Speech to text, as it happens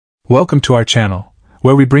Welcome to our channel,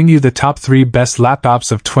 where we bring you the top 3 best laptops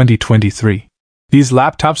of 2023. These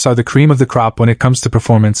laptops are the cream of the crop when it comes to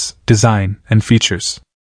performance, design, and features.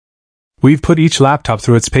 We've put each laptop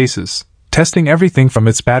through its paces, testing everything from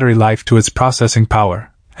its battery life to its processing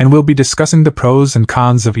power, and we'll be discussing the pros and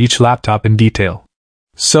cons of each laptop in detail.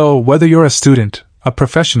 So, whether you're a student, a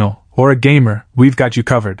professional, or a gamer, we've got you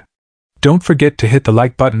covered. Don't forget to hit the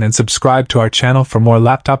like button and subscribe to our channel for more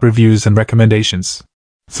laptop reviews and recommendations.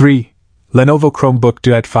 3. Lenovo Chromebook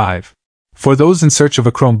Duet 5. For those in search of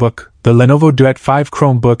a Chromebook, the Lenovo Duet 5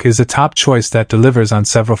 Chromebook is a top choice that delivers on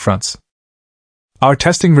several fronts. Our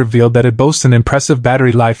testing revealed that it boasts an impressive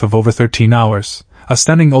battery life of over 13 hours, a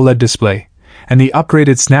stunning OLED display, and the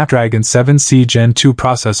upgraded Snapdragon 7C Gen 2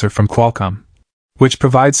 processor from Qualcomm, which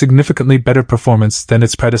provides significantly better performance than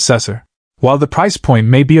its predecessor. While the price point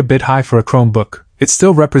may be a bit high for a Chromebook, it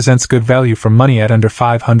still represents good value for money at under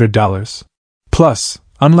 $500. Plus,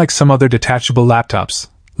 unlike some other detachable laptops,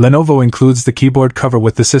 Lenovo includes the keyboard cover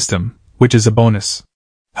with the system, which is a bonus.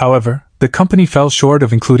 However, the company fell short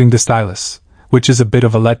of including the stylus, which is a bit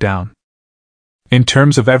of a letdown. In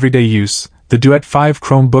terms of everyday use, the Duet 5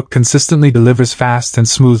 Chromebook consistently delivers fast and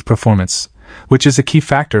smooth performance, which is a key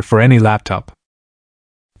factor for any laptop.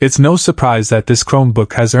 It's no surprise that this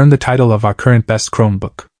Chromebook has earned the title of our current best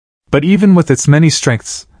Chromebook. But even with its many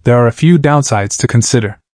strengths, there are a few downsides to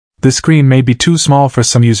consider. The screen may be too small for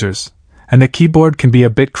some users, and the keyboard can be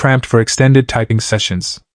a bit cramped for extended typing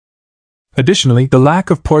sessions. Additionally, the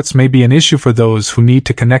lack of ports may be an issue for those who need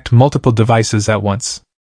to connect multiple devices at once.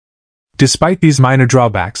 Despite these minor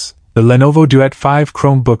drawbacks, the Lenovo Duet 5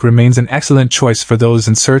 Chromebook remains an excellent choice for those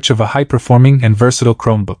in search of a high-performing and versatile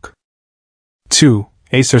Chromebook. 2.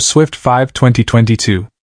 Acer Swift 5 2022.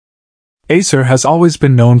 Acer has always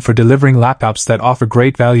been known for delivering laptops that offer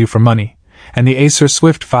great value for money, and the Acer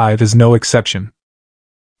Swift 5 is no exception.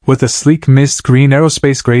 With a sleek mist green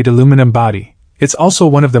aerospace-grade aluminum body, it's also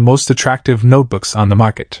one of the most attractive notebooks on the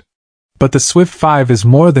market. But the Swift 5 is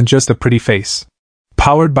more than just a pretty face.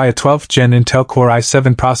 Powered by a 12th Gen Intel Core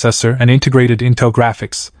i7 processor and integrated Intel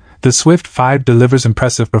graphics, the Swift 5 delivers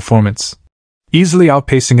impressive performance, easily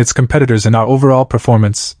outpacing its competitors in our overall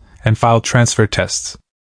performance and file transfer tests.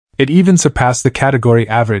 It even surpassed the category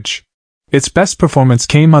average. Its best performance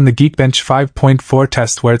came on the Geekbench 5.4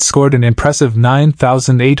 test, where it scored an impressive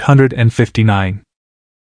 9,859.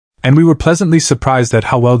 And we were pleasantly surprised at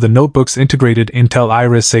how well the notebook's integrated Intel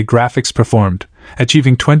Iris A graphics performed,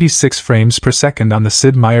 achieving 26 frames per second on the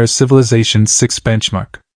Sid Meier's Civilization 6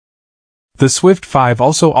 benchmark. The Swift 5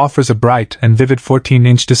 also offers a bright and vivid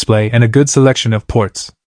 14-inch display and a good selection of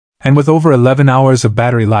ports. And with over 11 hours of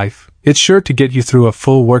battery life, it's sure to get you through a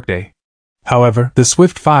full workday. However, the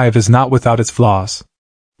Swift 5 is not without its flaws.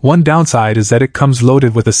 One downside is that it comes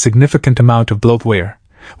loaded with a significant amount of bloatware,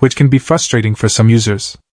 which can be frustrating for some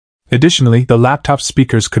users. Additionally, the laptop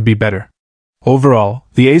speakers could be better. Overall,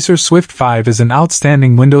 the Acer Swift 5 is an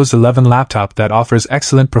outstanding Windows 11 laptop that offers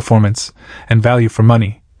excellent performance and value for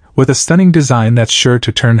money, with a stunning design that's sure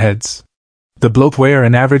to turn heads. The bloatware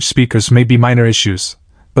and average speakers may be minor issues,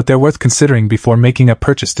 but they're worth considering before making a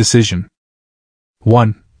purchase decision.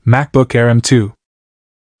 1. Macbook Air M2.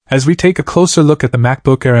 As we take a closer look at the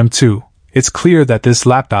Macbook Air M2, it's clear that this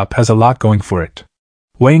laptop has a lot going for it.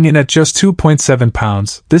 Weighing in at just 2.7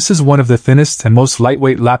 pounds, this is one of the thinnest and most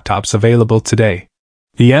lightweight laptops available today.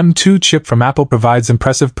 The M2 chip from Apple provides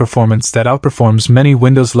impressive performance that outperforms many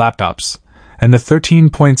Windows laptops, and the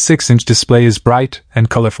 13.6-inch display is bright and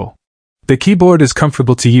colorful. The keyboard is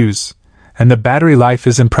comfortable to use, and the battery life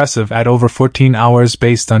is impressive at over 14 hours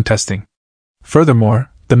based on testing. Furthermore,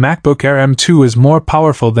 the MacBook Air M2 is more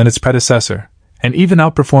powerful than its predecessor, and even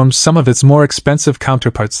outperforms some of its more expensive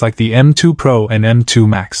counterparts like the M2 Pro and M2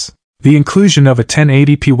 Max. The inclusion of a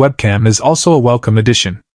 1080p webcam is also a welcome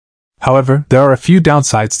addition. However, there are a few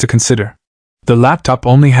downsides to consider. The laptop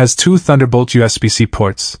only has 2 Thunderbolt USB-C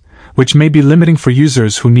ports, which may be limiting for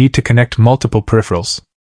users who need to connect multiple peripherals.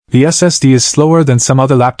 The SSD is slower than some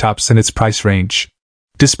other laptops in its price range.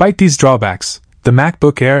 Despite these drawbacks, the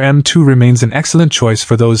MacBook Air M2 remains an excellent choice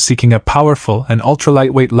for those seeking a powerful and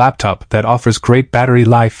ultra-lightweight laptop that offers great battery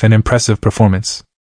life and impressive performance.